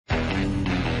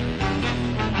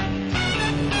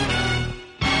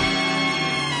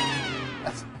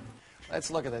Let's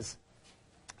look at this.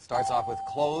 Starts off with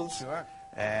clothes. Sure.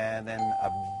 And then a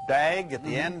bag at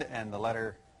the end and the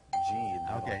letter G. In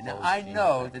the Okay, middle. now I G.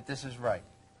 know that this is right.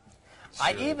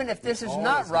 Even if this is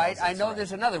not right, I know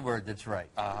there's another word that's right.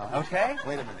 Okay?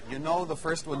 Wait a minute. You know the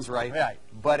first one's right. Right.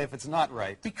 But if it's not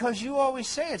right. Because you always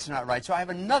say it's not right, so I have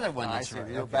another one I that's see. right.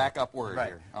 You're Okay. back up word Right.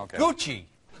 here. Okay. Gucci.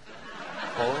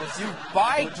 Clothes. You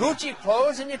buy Gucci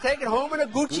clothes and you take it home in a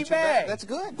Gucci bag. That's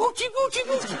good. Gucci, Gucci,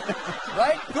 Gucci.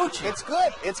 Right? Gucci. It's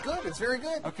good. It's good. It's very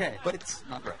good. Okay. But it's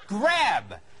not right.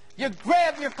 Grab. You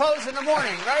grab your clothes in the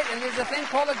morning, right? And there's a thing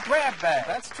called a grab bag.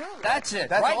 That's true. That's it.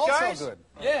 That's right, also guys? good.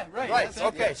 Yeah, right. Right. That's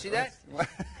okay, Yeah. see that?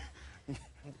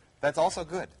 That's also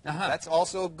good. That's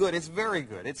also good. It's very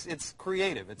good. It's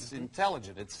creative. It's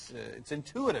intelligent. It's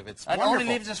intuitive. It's That wonderful.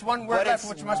 only leaves us one word But left,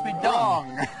 it's which must be wrong.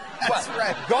 dumb. That's What?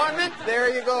 right. Garment? There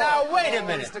you go. Now wait a Oh,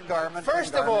 minute. it's the garment.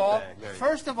 First and of all, garment bag.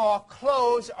 There you go.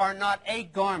 clothes are not a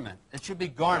garment. It should be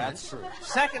garments. That's true.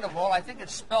 Second of all, I think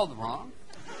it's spelled wrong.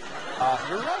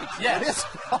 You're right. Yes. It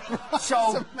is. So,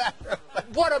 As a matter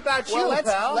of- what about well, you,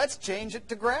 pal? let's change it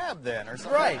to grab then, or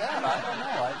something Right. like that. I don't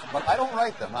know. But I don't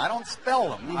write them. I don't spell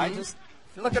them. I just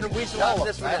Look at a weasel Spell out them.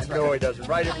 this one. That's No, right. he doesn't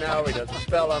write him now. He doesn't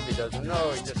spell them. He doesn't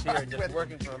know. He's just here, just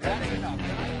working for a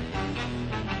man.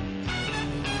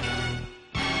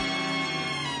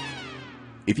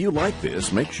 If you like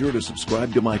this, make sure to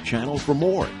subscribe to my channel for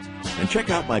more. And check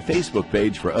out my Facebook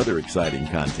page for other exciting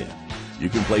content. You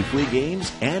can play free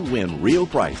games and win real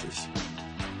prizes.